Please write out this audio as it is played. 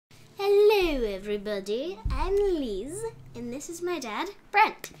everybody, I'm Liz, and this is my dad,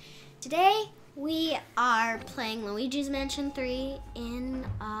 Brent. Today, we are playing Luigi's Mansion 3 in,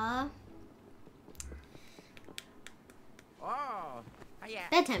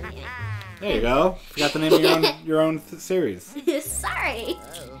 Bedtime Gaming. There you go. Forgot the name of your own series. Sorry.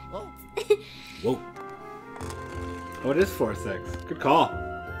 Whoa. Oh, it is 4-6. Good call.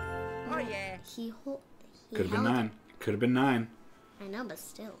 Oh yeah. Could have been 9. Could have been 9. I know, but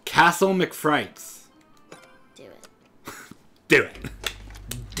still. Castle McFrights. Do it. Do it.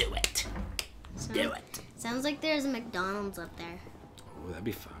 Do it. Do it. Sounds like there's a McDonald's up there. Oh, that'd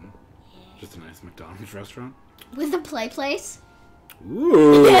be fun. Yeah. Just a nice McDonald's restaurant. With a play place.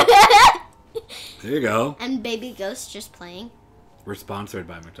 Ooh. There you go. And Baby Ghost just playing. We're sponsored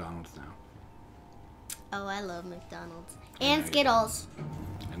by McDonald's now. Oh, I love McDonald's. And Skittles.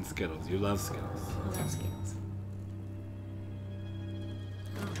 And Skittles. You love Skittles. I love Skittles.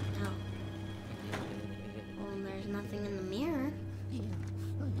 Oh, no. Well, there's nothing in the mirror.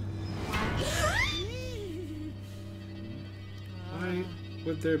 Why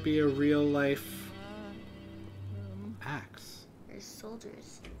would there be a real life axe? There's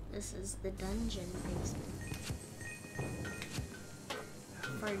soldiers. This is the dungeon basement.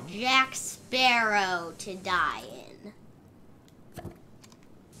 For Jack Sparrow to die in.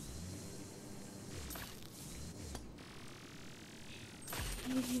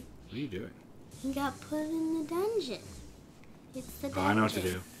 What are you doing? He got put in the dungeon. It's the dungeon I know what to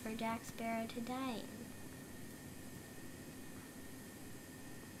do. for Jack Sparrow to die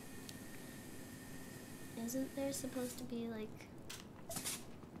in. Isn't there supposed to be like...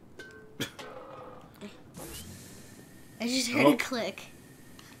 I just heard a click.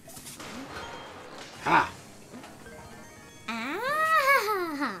 Ha!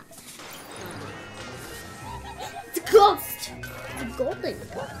 Ah! It's a ghost! It's a golden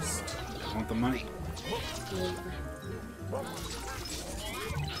ghost. I want the money.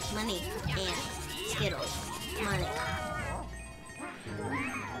 Money and Skittles. Money.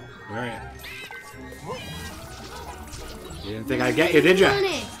 Where are you? You didn't think I'd get you, did you?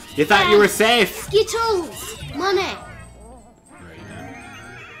 Money. You thought you were safe. Skittles! Money! Where are you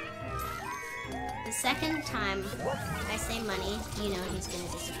now? The second time I say money, you know he's gonna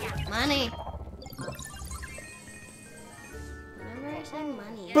disappear. Money! Whenever I say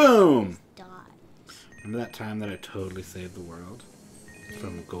money, Boom! die. Remember that time that I totally saved the world?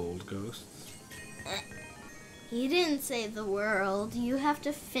 From gold ghosts? You didn't save the world. You have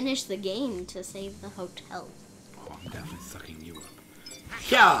to finish the game to save the hotel. Oh, I'm definitely sucking you up.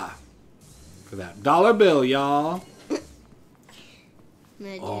 Yeah! For that dollar bill, y'all.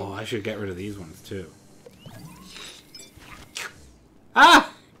 Oh, I should get rid of these ones, too.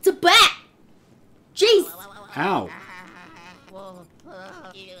 Ah! It's a bat! Jeez! Ow!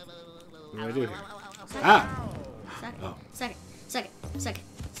 What do I do here? Ah! Suck it. Oh. Suck it. Suck it. Suck it.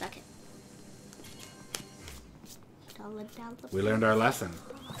 Suck it. Dollar. We learned our lesson.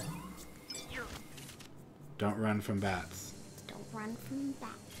 Don't run from bats. Don't run from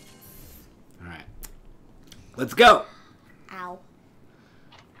bats. Alright. Let's go! Ow.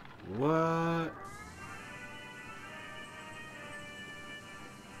 What?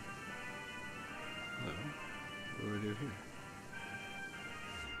 Hello? What do I do here?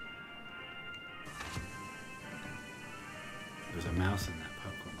 There's a mouse in that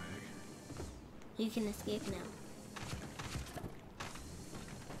popcorn bag. You can escape now.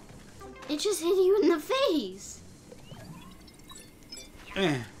 It just hit you in the face.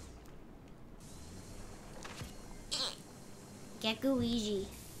 Eh. Get Luigi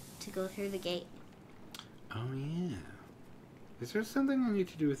to go through the gate. Oh, yeah. Is there something I need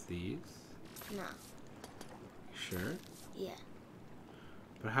to do with these? No. Sure. Yeah.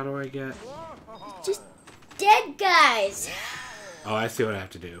 But how do I get... Just dead guys. Oh, I see what I have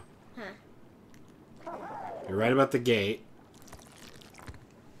to do. Huh. You're right about the gate.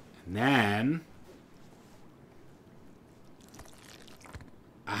 And then...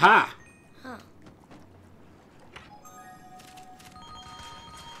 Aha! Huh.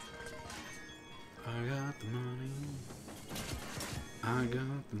 I got the money. I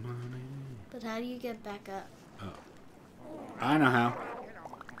got the money. But how do you get back up? Oh. I know how.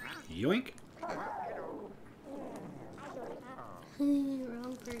 Yoink.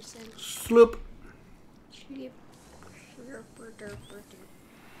 Wrong person. Sloop.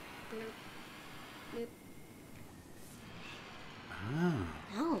 Ah.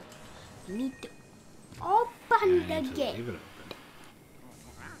 No. You need to open I the need to gate. leave it open.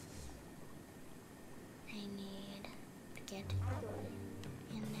 I need to get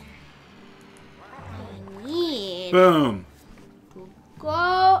in there. I need Boom. to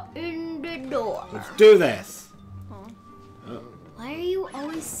go in the the door. Let's do this. Oh. Why are you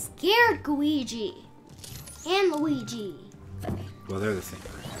always scared, Luigi? And Luigi. Well, they're the same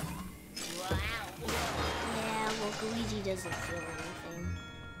person. Yeah, well, Luigi doesn't feel anything.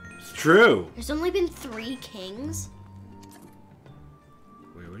 It's true. There's only been 3 kings.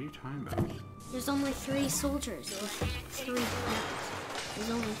 Wait, what are you talking about? There's only 3 soldiers with 3 crowns. There's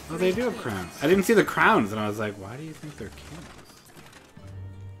only 3 Oh, they do have kings. crowns. I didn't see the crowns, and I was like, why do you think they're kings?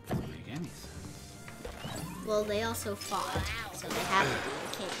 Doesn't make any sense. Well, they also fought, so they have to be a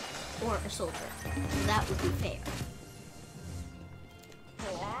king or a soldier. So that would be fair.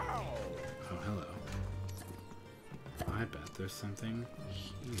 Oh, hello. I bet there's something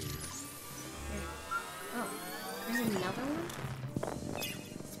here. Oh, there's another one?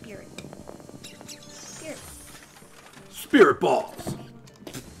 Spirit. Spirit. Spirit balls.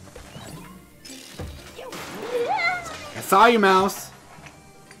 I saw you, mouse.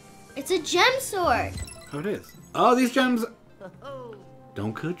 It's a gem sword. Oh, it is. Oh, these gems.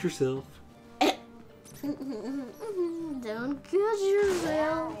 Don't cut yourself. Don't cut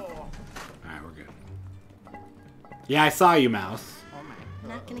yourself. Alright, we're good. Yeah, I saw you, mouse. I'm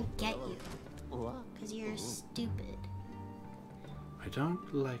not gonna get you. Because you're stupid. I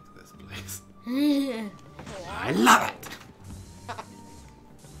don't like this place. I love it.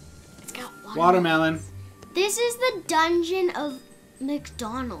 It's got Watermelon. This is the dungeon of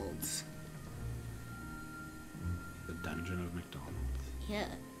McDonald's. The dungeon of McDonald's. Yeah.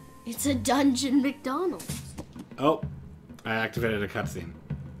 It's a dungeon McDonald's. Oh, I activated a cutscene.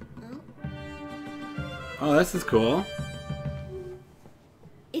 Oh. Oh, this is cool.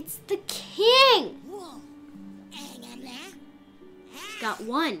 It's the king. Got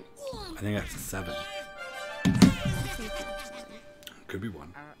 1. I think that's 7. Could be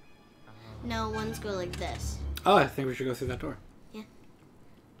 1. No, ones go like this. Oh, I think we should go through that door. Yeah.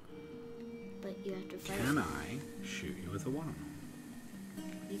 But you have to fight. Can I shoot you with a watermelon?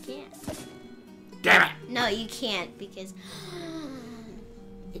 You can't. Damn it! No, you can't because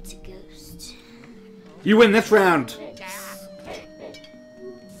it's a ghost. You win this round.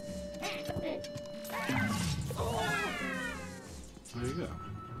 There you go.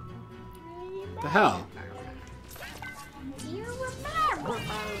 The hell?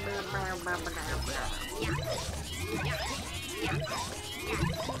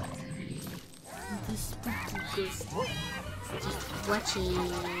 The spooky ghost is just watching.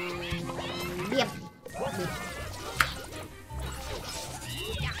 Yep.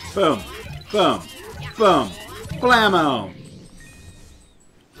 Boom. Boom. Boom. Blammo.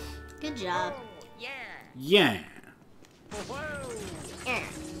 Good job. Yeah.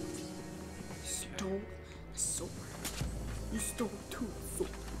 Stole a sword. You stole 2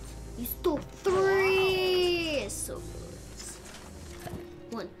 swords. You stole 3 swords.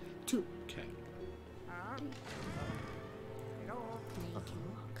 1, 2. Okay. Now you can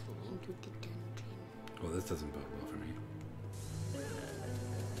walk into the dungeon. Well, this doesn't bode well for me.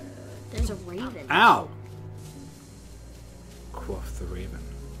 There's a raven. Ow! Quoth the raven.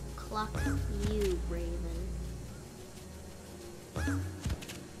 Clock you, raven.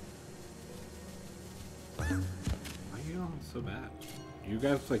 Why are you all so bad? You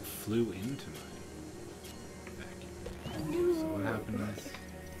guys like flew into my vacuum. So what happened is...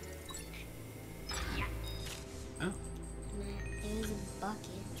 Oh. It was a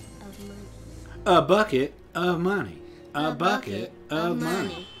bucket of money. A bucket of money. A bucket of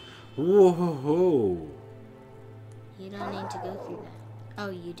money. Whoa. You don't need to go through that. Oh,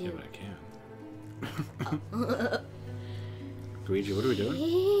 you do. Yeah, but I can. Luigi, what are we doing?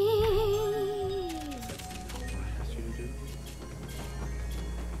 What I asked you to do?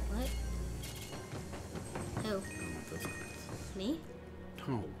 What? Who? I don't want those cards. Me?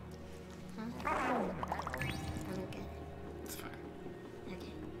 No. Huh? I don't get it. It's fine.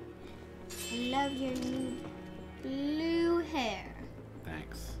 Okay. I love your new blue hair.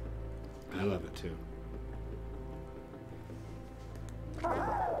 Thanks. I love it too.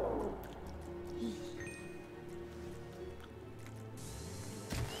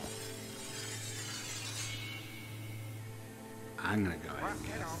 I'm gonna go ahead and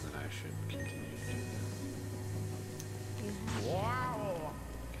guess that I should continue to do this.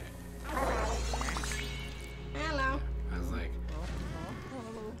 Hello. I was like,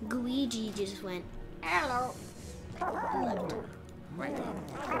 Luigi just went, hello. And left.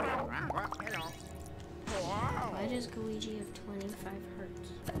 Why does Luigi have 25 hertz?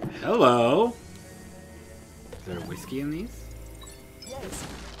 hello? Is there whiskey in these?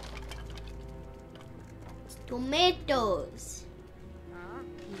 Tomatoes.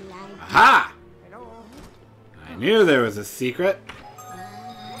 You like Aha! I knew there was a secret.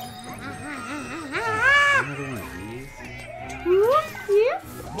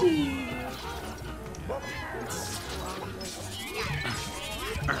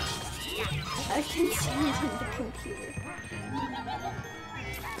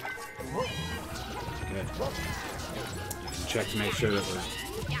 Check to make sure that we're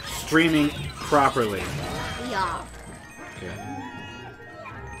streaming properly. Yeah. Okay.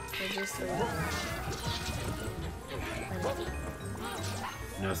 I just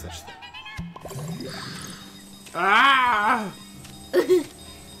No such thing. Ah!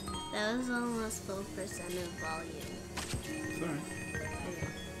 That was almost full percent of volume. Sorry.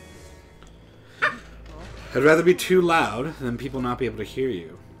 I'd rather be too loud than people not be able to hear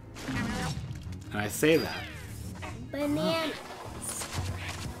you. And I say that. Bananas.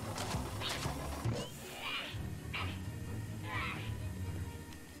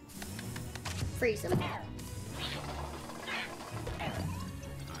 Freeze them. I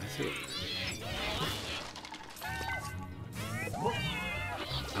see what you're doing.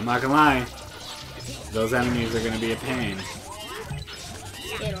 I'm not gonna lie. Those enemies are gonna be a pain.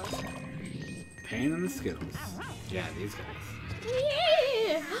 Skittles. Pain in the Skittles. Yeah, these guys.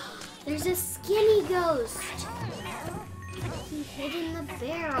 Yeah. There's a skinny ghost. He hid in the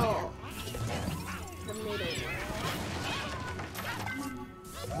barrel. The middle.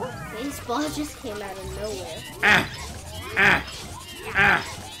 Baseball just came out of nowhere. Ah! Ah! Ah!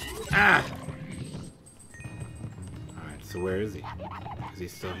 Ah! Alright, so where is he? Is he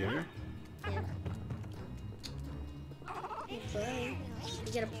still here? Yeah. Okay.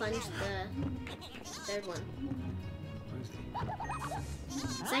 You gotta punch the third one. Where is he?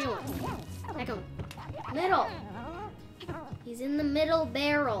 Second one. Second one. Middle. He's in the middle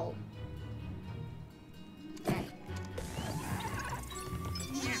barrel.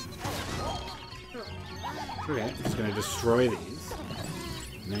 Okay, I'm just gonna destroy these.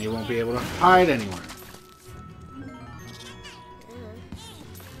 And then he won't be able to hide anywhere.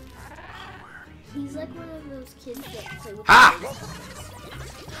 He's like one of those kids that play with Ha! toys.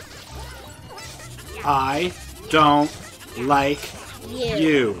 I don't like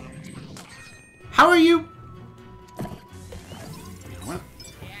you. How are you? You know what?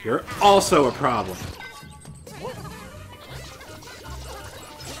 You're also a problem.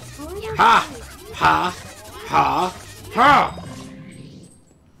 Ha! Ha! Ha! Ha!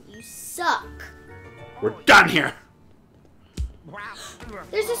 You suck. We're done here.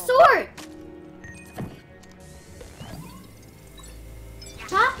 There's a sword.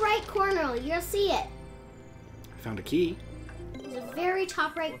 Top right corner, you'll see it. I found a key. It's the very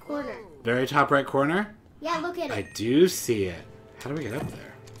top right corner. Very top right corner. Yeah, look at I it. do see it. How do we get up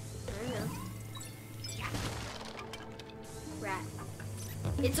there? I don't know. Rat.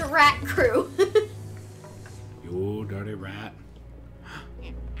 It's a rat crew. You dirty rat.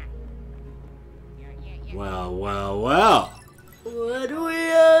 Well, well, well. What do we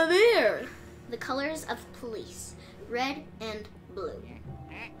have here? The colors of police. Red and blue.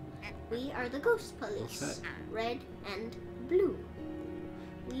 We are the ghost police. What's that? Red and blue.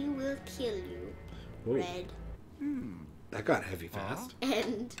 We will kill you. Whoa. Red That got heavy fast.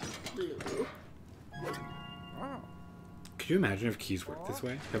 and blue. Could you imagine if keys worked this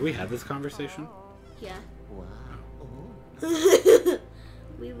way? Have we had this conversation? Yeah.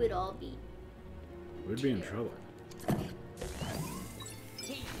 We would all be. We'd be in trouble.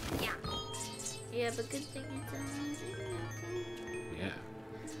 Yeah, but good thing it's Yeah.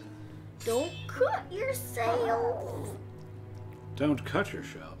 Don't cut yourself. Don't cut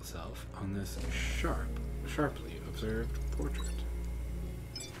yourself on this sharply observed portrait.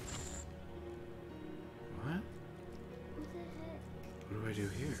 What? What do I do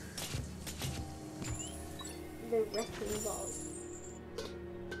here? The wrecking balls.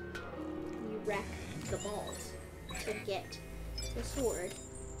 You wreck the balls to get the sword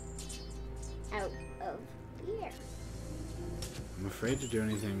out of the air. I'm afraid to do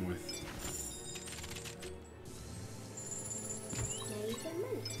anything with... Now you can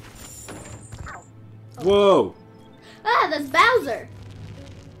win. Ow. Whoa! Ah, that's Bowser.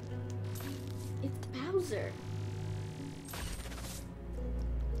 It's Bowser.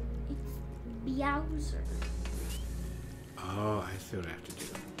 It's Bowser. Oh, I see what I have to do.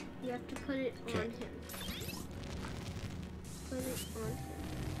 You have to put it Okay. on him. Put it on him.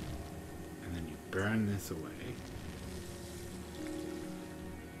 And then you burn this away.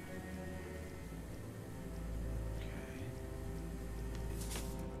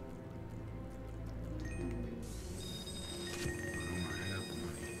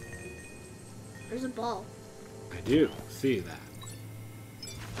 There's a ball. I do see that.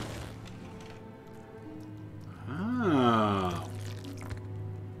 Oh.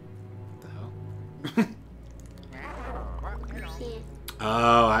 What the hell? Can't.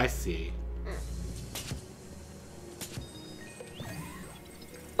 Oh, I see.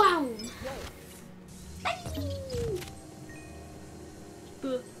 Boom!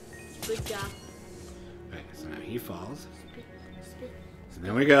 Good job. Okay, so now he falls. Spit. And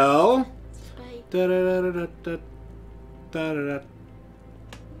then we go. Spike. Da da da da da da da da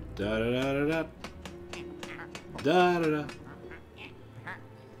da da da da da da.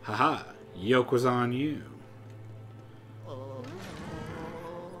 Haha, yoke was on you.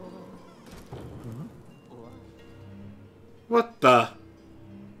 What the?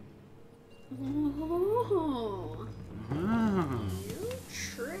 Oh, Oh. you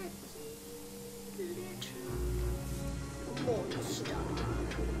tricked little monster.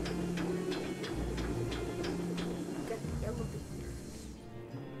 Got the elevator.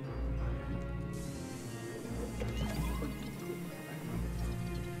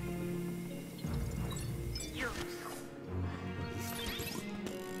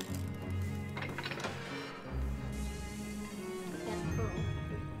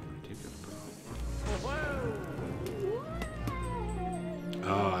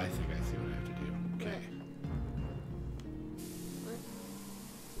 Oh, I think I see what I have to do. Okay.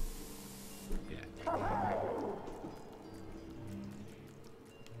 Yeah.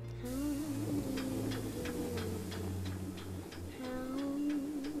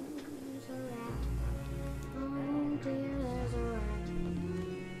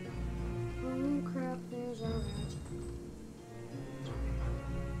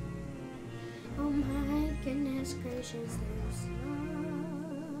 Oh my goodness gracious, there's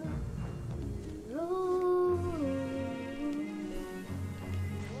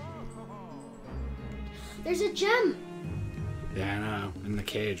there's a gem! Yeah, I know. In the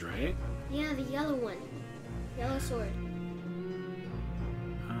cage, right? Yeah, the yellow one. Yellow sword.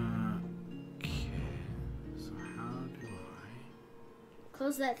 Okay. So how do I...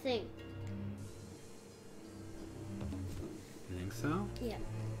 Close that thing. You think so? Yeah.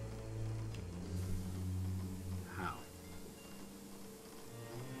 How?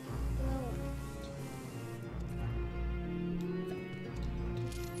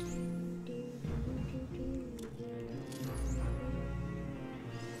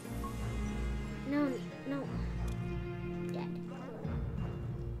 No, no. Dead.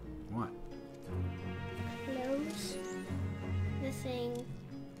 What? Close the thing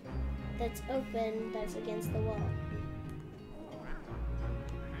that's open that's against the wall.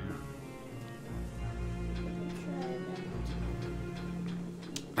 Try that.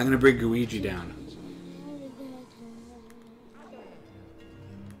 I'm gonna bring Luigi down.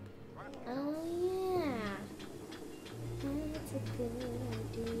 Oh yeah. That's a good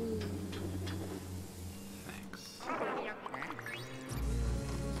idea. Thanks.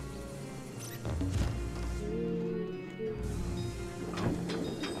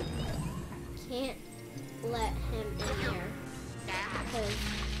 Can't let him in here because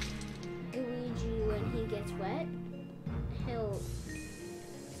Luigi, when he gets wet, he'll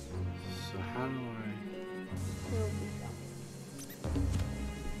So how do I... he'll be gone.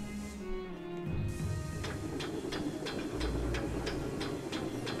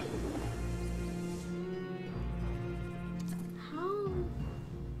 How?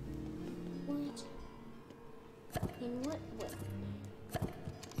 What? In what way?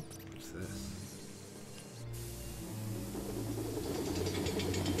 What's this?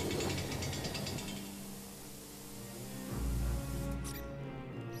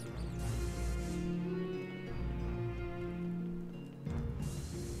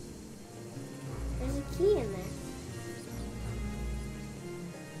 There's a key in there.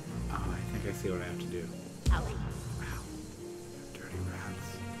 Oh, I think I see what I have to do. Wow. Dirty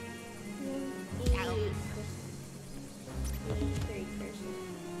rats. 88%. 83%.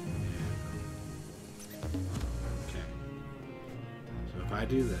 Okay. So if I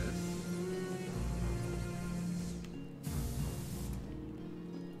do this...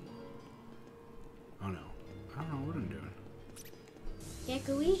 Oh no. I don't know what I'm doing. Get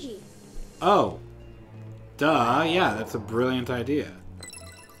Luigi. Oh! Duh, yeah, that's a brilliant idea.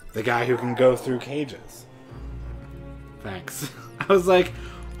 The guy who can go through cages. Thanks. I was like,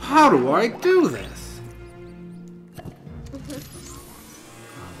 how do I do this?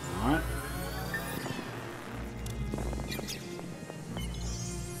 Alright.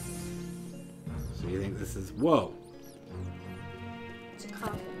 So you think this is... Whoa. It's a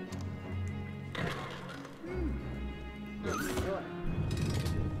coffin.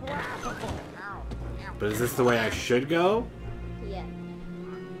 But is this the way I should go? Yeah.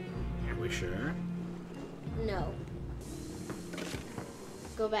 Are we sure? No.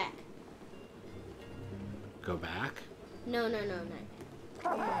 Go back. Go back? No, no, no,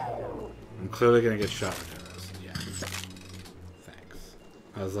 no. I'm clearly gonna get shot with arrows. Yeah. Thanks.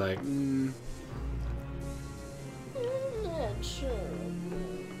 I was like, I'm not sure.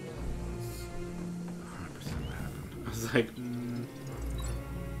 like,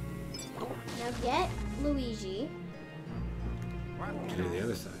 Now get Luigi. to do the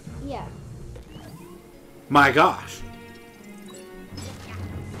other side. Yeah. My gosh.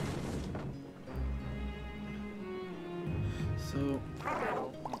 So,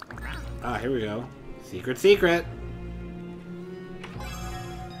 here we go. Secret, secret.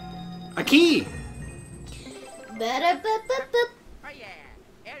 A key. Ba-da-ba-ba-ba. Oh yeah,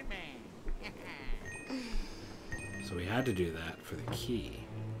 Airman. So we had to do that for the key.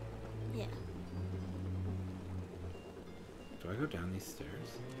 Yeah. Do I go down these stairs?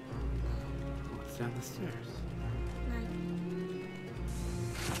 What's down the stairs?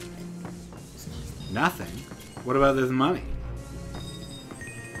 Nothing. What about this money?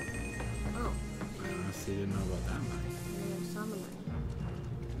 Oh, I honestly didn't know about that money. never saw the money.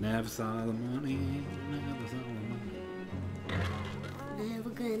 Never saw the money. Never saw the money. Never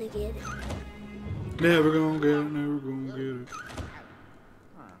gonna get it. Never gonna get it. Never gonna get it.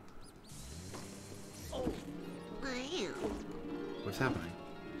 I am. What's happening?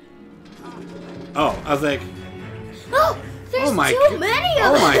 Oh, I was like, Oh, there's oh my, too many of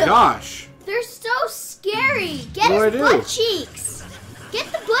oh them. my gosh. They're so scary. Get What do I his do? butt cheeks. Get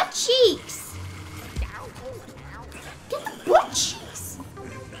the butt cheeks. Get the butt cheeks.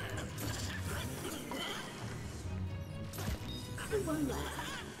 One left.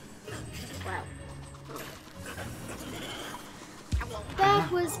 Wow.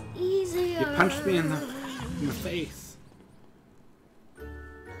 That was easier. You punched me in the face.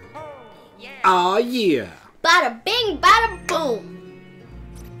 Oh yeah. Bada bing, bada boom.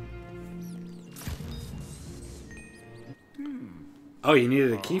 Oh, you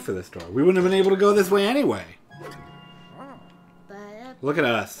needed a key for this door. We wouldn't have been able to go this way anyway. Bada. Look at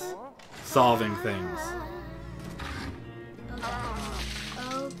us solving things.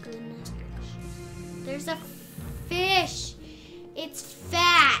 Oh goodness gracious. There's a fish. It's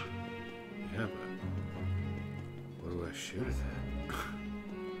fat. Yeah, but what do I shoot it at?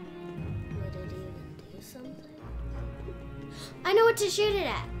 Would it even do something? I know what to shoot it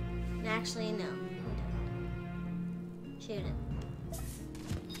at. Actually, no. Shoot it.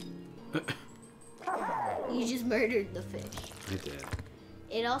 You just murdered the fish. I did.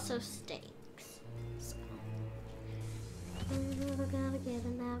 It also stinks. So. Never gonna get it,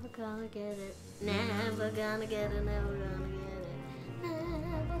 never gonna get it. Never gonna get it, never gonna get it.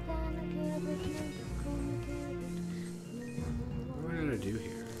 Never gonna get it, never gonna get it. What did I do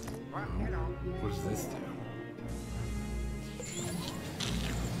here? What does this do?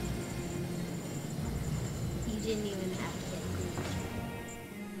 You didn't even have to get glue.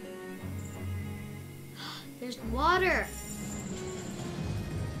 There's water.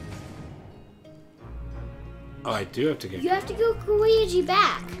 Oh, I do have to get. You have to go Luigi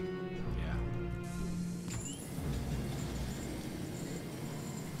back. Yeah.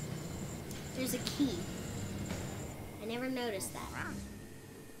 There's a key. I never noticed that.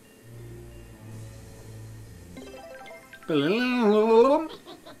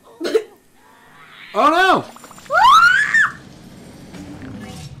 Oh no!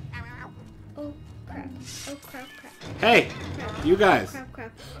 Oh crap. Oh crap, crap. Hey, you guys. Crap,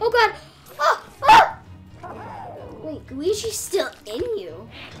 crap. Oh god! Oh! Oh! Wait, Luigi's still in you.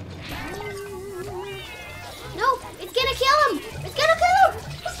 No! It's gonna kill him! It's gonna kill him!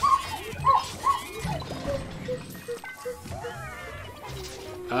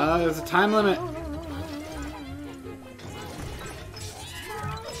 There's a time limit.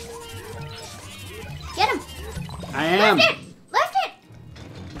 Get him! I am. Lift it! Lift it!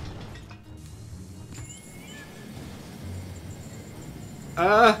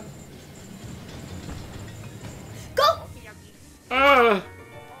 Go!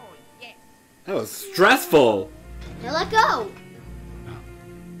 That was stressful. Now let go!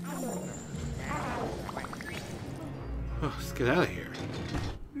 Oh, let's get out of here.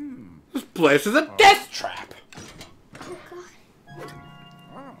 This place is a death trap. Oh god.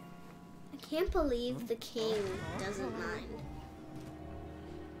 I can't believe the king doesn't mind.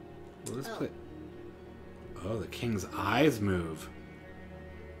 Well, let's Oh. play. Oh, the king's eyes move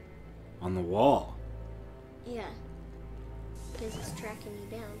on the wall. Yeah. Because it's tracking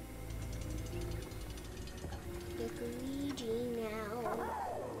you down. Get Luigi now.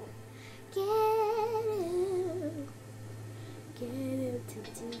 Get him. Get him to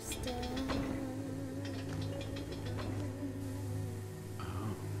do stuff. Oh.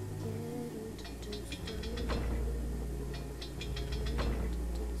 Get him to do stuff.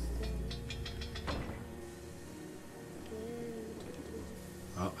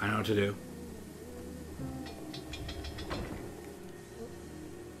 Oh, I know what to do.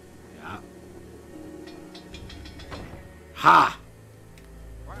 Yeah. Ha!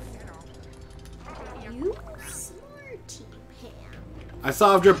 You smarty Pam. I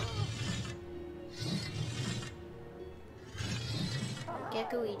solved your...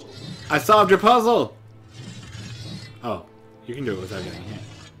 Get Luigi. I solved your puzzle! Oh, you can do it without getting hit.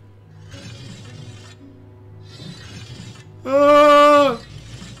 Ah!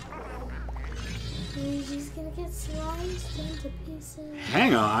 Luigi's gonna get sliced into pieces.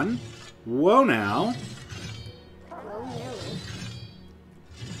 Hang on. Whoa now. Oh, Nelly.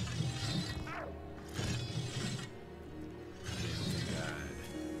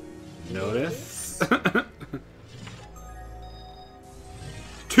 Notice.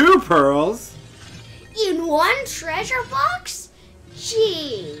 2 pearls? In one treasure box?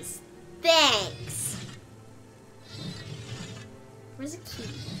 Jeez. Thanks. Where's a key?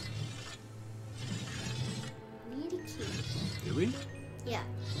 Need a key. Do we? Yeah.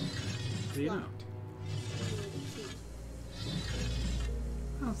 How do you know? Locked. I need a key.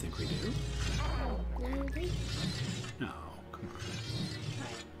 I don't think we do. No, you do? No, come on. Try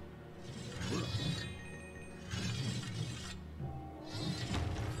it. I will.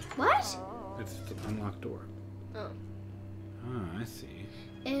 What? It's the unlocked door. Oh. Ah, I see.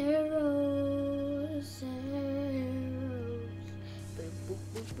 Arrows, arrows. Boop,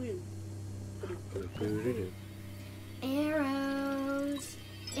 boop, boop, boop. Arrows,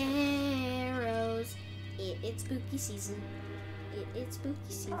 arrows. It's spooky season. It's spooky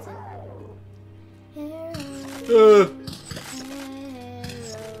season. Arrows,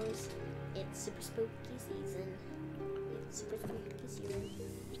 arrows. It's super spooky season. It's super spooky season.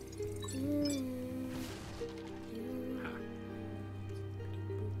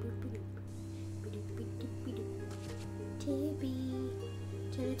 Tippy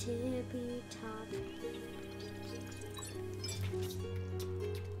to the tippy top.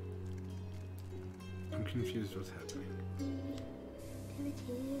 I'm confused what's happening. To the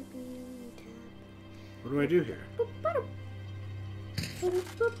tippy top. What do I do here?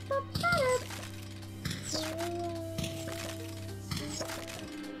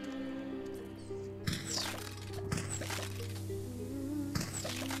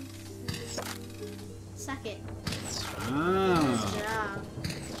 Suck it. Ah. Good job.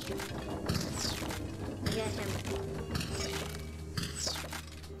 Get him.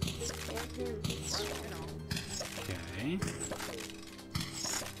 Get him. Okay.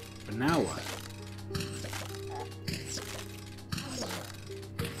 But now what?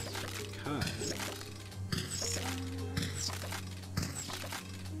 Because...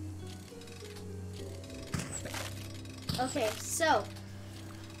 Okay, so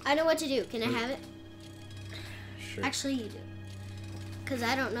I know what to do. Can I have it? Sure. Actually, you do. Because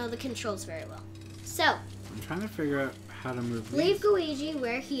I don't know the controls very well. So, I'm trying to figure out how to move leave these. Luigi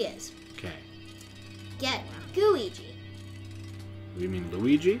where he is. Okay. Get Luigi. You mean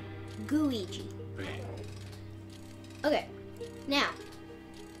Luigi? Luigi. Okay. Okay. Now,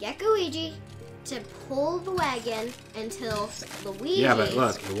 get Luigi to pull the wagon until Luigi. Yeah, but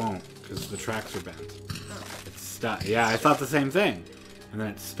look, it won't, because the tracks are bent. Oh. It's stopped. Yeah, I thought the same thing. And then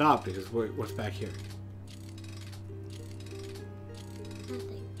it stopped because what's back here?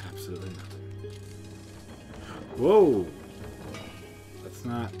 Nothing. Absolutely nothing. Whoa! Let's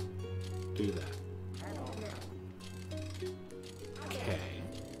not do that. No. Okay.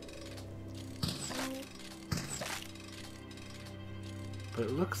 But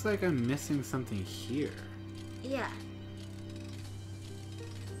it looks like I'm missing something here. Yeah.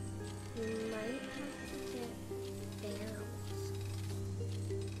 You might have to get barrels.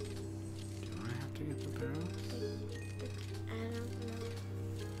 Do I have to get the barrels? I don't know.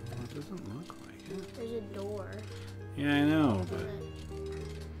 Well, it doesn't look like it. There's a door. Yeah, I know, but...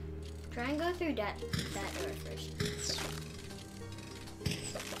 Try and go through that door first.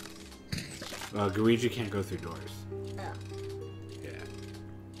 Luigi can't go through doors. Oh. Yeah.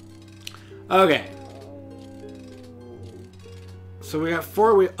 Okay. So we got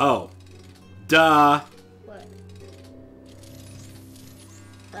 4 wheels. Oh. Duh. What?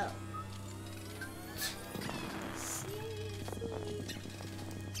 Oh.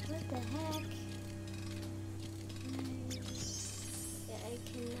 What the heck? I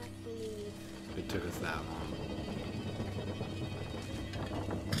cannot believe. It took us that long.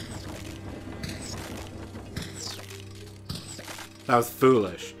 That was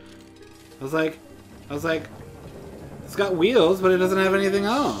foolish. I was like, it's got wheels, but it doesn't have anything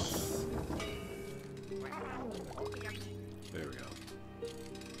else. There we go.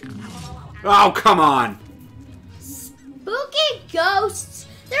 Oh, come on! Spooky ghosts!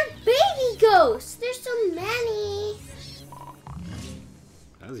 They're baby ghosts! There's so many!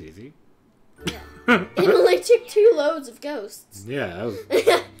 That was easy. Yeah. It only took 2 loads of ghosts. Yeah.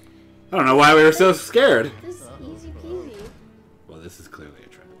 I don't know why we were so scared. This is easy peasy. Well, this is clearly a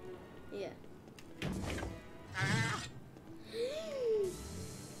trap. Yeah.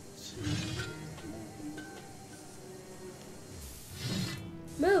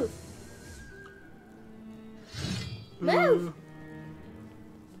 Move. Move.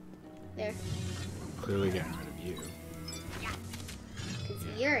 There. Clearly getting rid of you. Because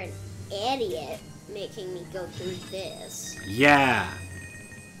you're an idiot making me go through this. Yeah.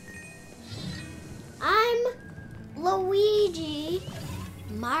 I'm Luigi,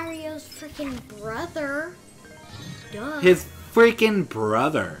 Mario's freaking brother. Duh. His freaking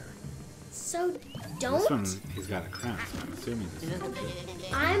brother. So This one, don't. he's got a crown, so I'm assuming this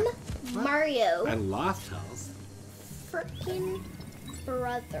is... I'm Mario. I lost health. Freaking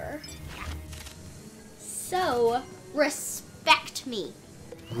brother. So respect me.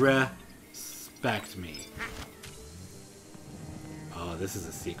 Respect me. Oh, this is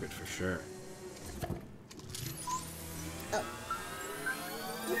a secret for sure. Oh.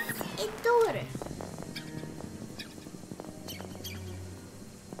 Ettore.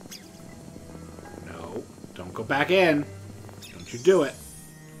 No, don't go back in. Don't you do it.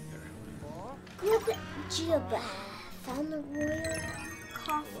 Good job. Found the royal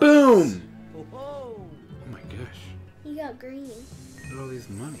coffin. Boom! Oh, Oh my gosh. You got green. Look at all these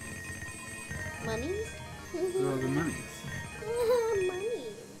money. Monies? Look at all the monies.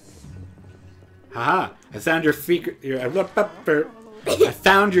 Monies. Haha! I found your secret. I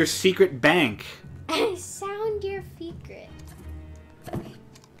found your secret bank. I found your secret.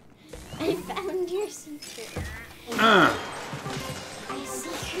 I found your secret. Uh, A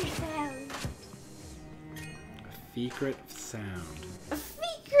secret sound. a secret sound. A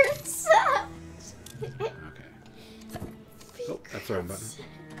secret sound. Okay. Oh, that's the wrong button.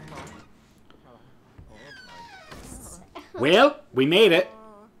 Well, we made it.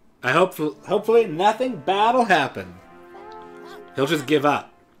 I hopefully nothing bad will happen. He'll just give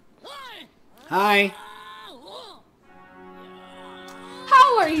up. Hi.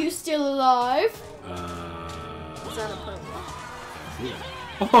 How are you still alive? Uh, Is that a punk?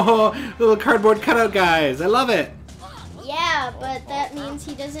 oh, little cardboard cutout guys. I love it. Yeah, but that means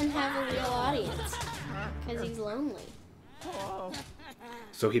he doesn't have a real audience. Because he's lonely.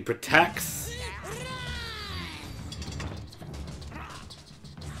 So he protects.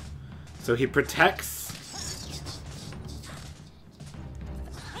 So he protects.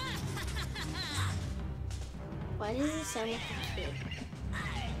 Why does he sound like a kid?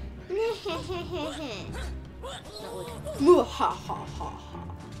 Not like Muahahaha.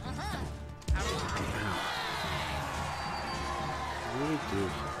 What do we do?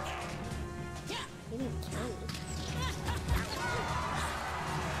 He didn't kill me.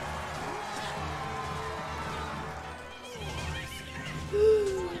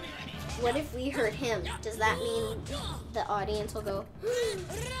 What if we hurt him? Does that mean the audience will go? So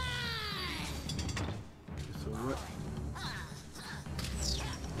what?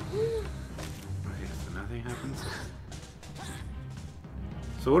 Okay, so nothing happens.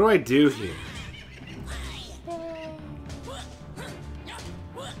 So what do I do here?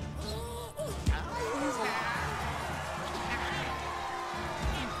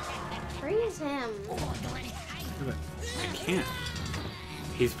 Freeze him. But I can't.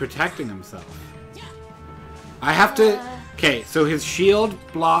 He's protecting himself. I have to... Okay, so his shield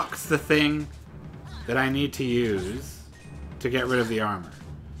blocks the thing that I need to use to get rid of the armor.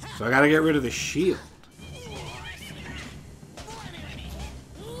 So I gotta get rid of the shield.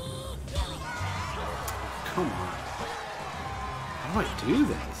 Come on. How do I do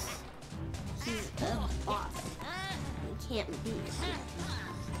this? He's a boss. You can't beat him.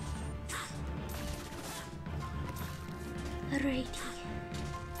 Alrighty.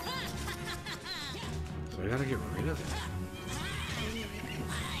 So I gotta get rid of it.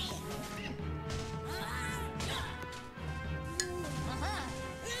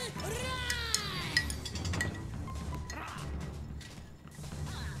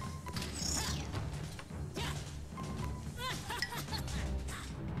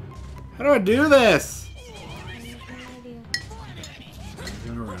 How do I do this? He's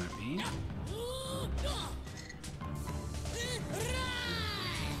gonna run at me.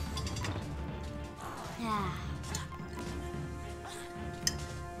 Yeah.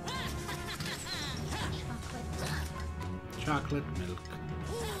 Chocolate milk.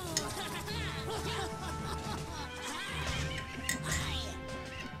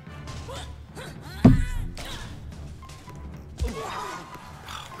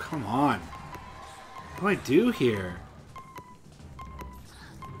 Oh, come on. What do I do here?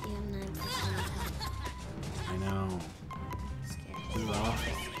 You have 9% health.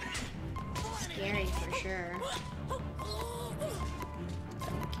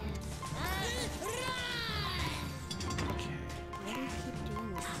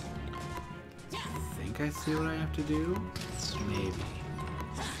 think I see what I have to do. Maybe.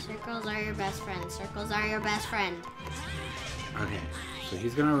 Circles are your best friend. Circles are your best friend. Okay, so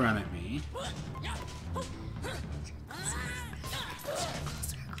he's gonna run at me.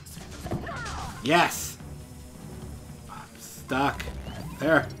 Yes! I'm stuck.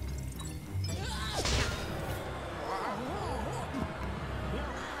 There.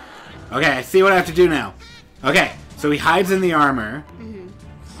 Okay, I see what I have to do now. Okay, so he hides in the armor. Mm-hmm.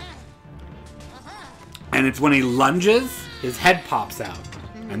 And it's when he lunges, his head pops out.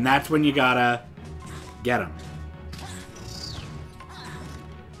 Mm-hmm. And that's when you gotta get him.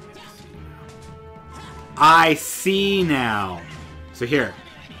 I see now. So here,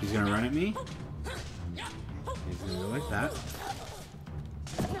 he's gonna run at me. He's gonna go like that.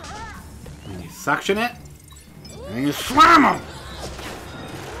 And you suction it. And you slam him!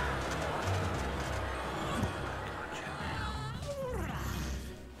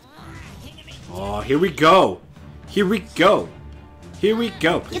 Oh, here we go. Here we go. Here we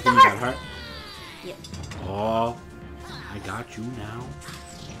go. Get the heart. Yep. Oh, I got you now.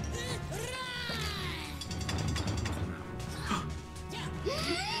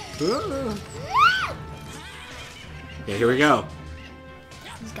 Yeah, here we go.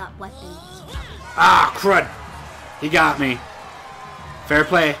 He's got weapons. Ah, crud. He got me. Fair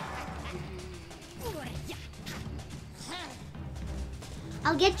play.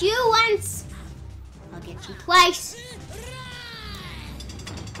 I'll get you once. I'll get you twice.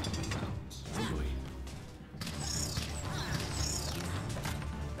 Oh boy.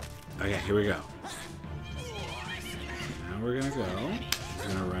 Okay, here we go. Now we're gonna go.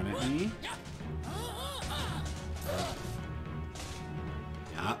 He's gonna run at me.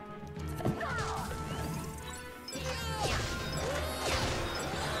 Yeah.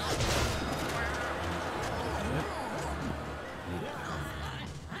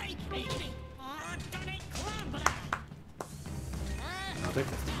 I'll take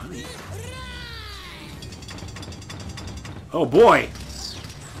this money. Oh boy!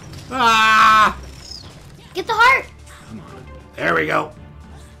 Ah! Get the heart. Come on. There we go.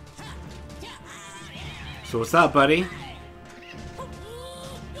 So what's up, buddy?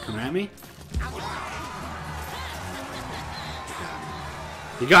 Coming at me?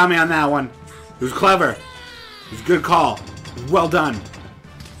 You got me on that one. It was clever. It was a good call. It was well done.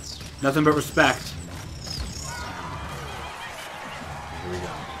 Nothing but respect. Here we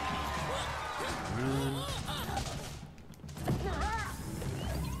go. Run.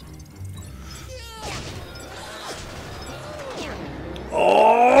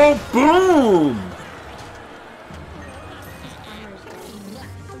 Oh, boom!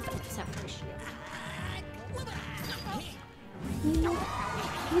 Except for shield.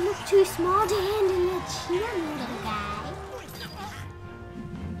 You look too small to handle that shield, little guy.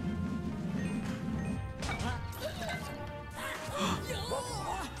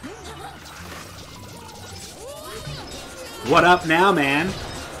 What up now, man?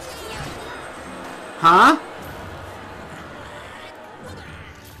 Huh?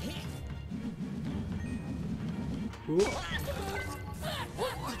 Ooh.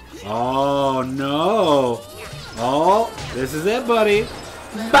 Oh no! Oh, this is it, buddy.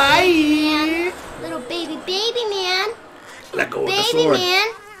 Bye. Little baby man. Let go of the Baby sword. man.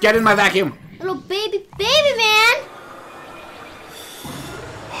 Get in my vacuum. Little baby man.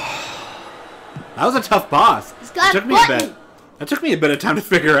 That was a tough boss. He's got That a button. That took me a bit of time to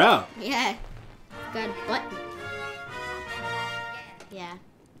figure out. Yeah. Got a button. Yeah.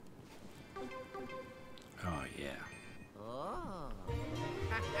 Oh yeah. Oh.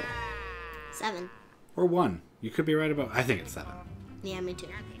 7. Or 1. You could be right about. I think it's 7. Yeah, me too.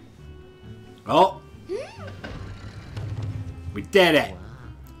 Oh. We did it.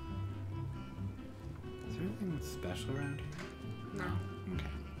 Is there anything special around here? No.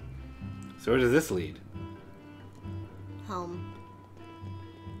 Okay. So where does this lead? Home.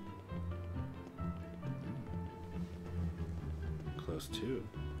 Close to.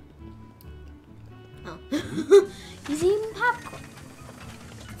 Oh. He's eating popcorn.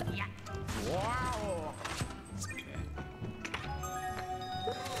 Wow. Okay.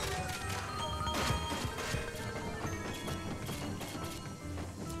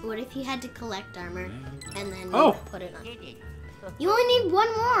 What if you had to collect armor and then Oh. put it on? Did it. You only need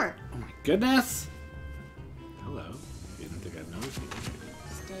one more. Oh my goodness. Hello. You didn't think I'd notice you.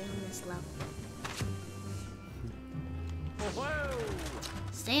 Stay on this level. Whoa.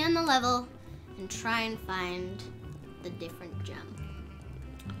 Stay on the level and try and find the different gem.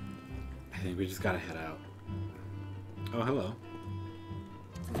 I think we just gotta head out. Oh, hello.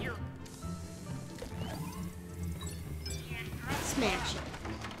 Smash it.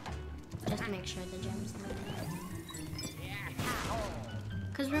 Just to make sure the gem's not there.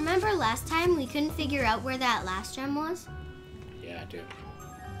 Because remember last time we couldn't figure out where that last gem was? Yeah, dude.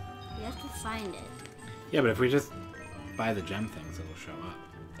 We have to find it. Yeah, but if we just buy the gem things, it'll show up.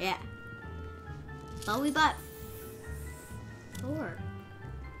 Yeah. Well, we bought 4.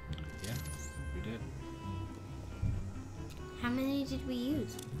 Yeah, we did. How many did we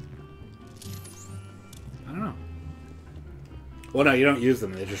use? I don't know. Well, no, you don't use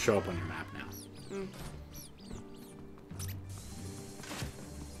them. They just show up on your map now. Mm.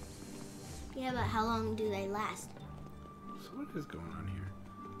 Yeah, but how long do they last? So what is going on here?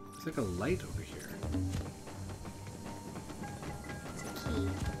 There's like a light over here. It's a key.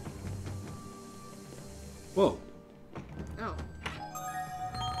 Whoa. Oh.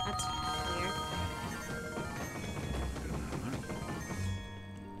 That's weird.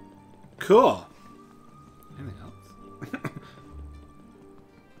 Cool. Anything else?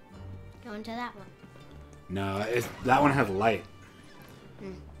 Go into that one. No, that one has light.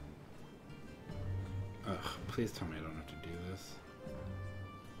 Hmm. Ugh, please tell me I don't have to do this.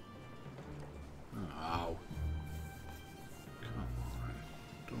 Oh. Come on.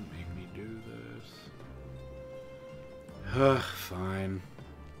 Don't make me do this. Ugh, fine.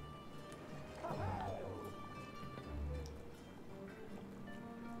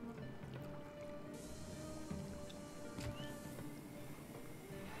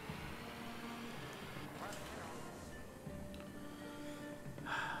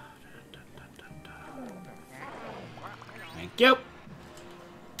 Thank you.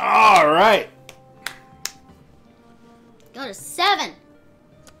 All right. Go to 7.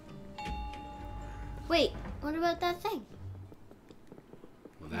 Wait, what about that thing?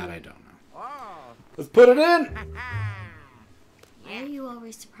 Well, that I don't know. Oh. Let's put it in. Why are you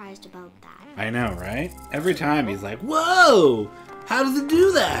always surprised about that? I know, right? Every time he's like, "Whoa! How does it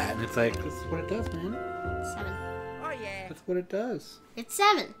do that?" And it's like, "This is what it does, man. 7. Oh yeah. That's what it does." It's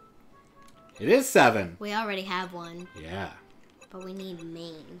 7. It is 7. We already have one, Yeah. but we need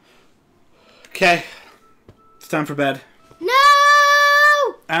main. Okay. It's time for bed. No!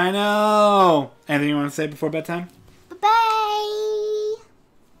 I know. Anything you want to say before bedtime? Bye-bye!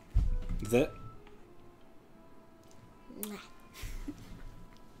 Is it? Nah.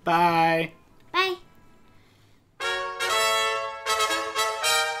 Bye.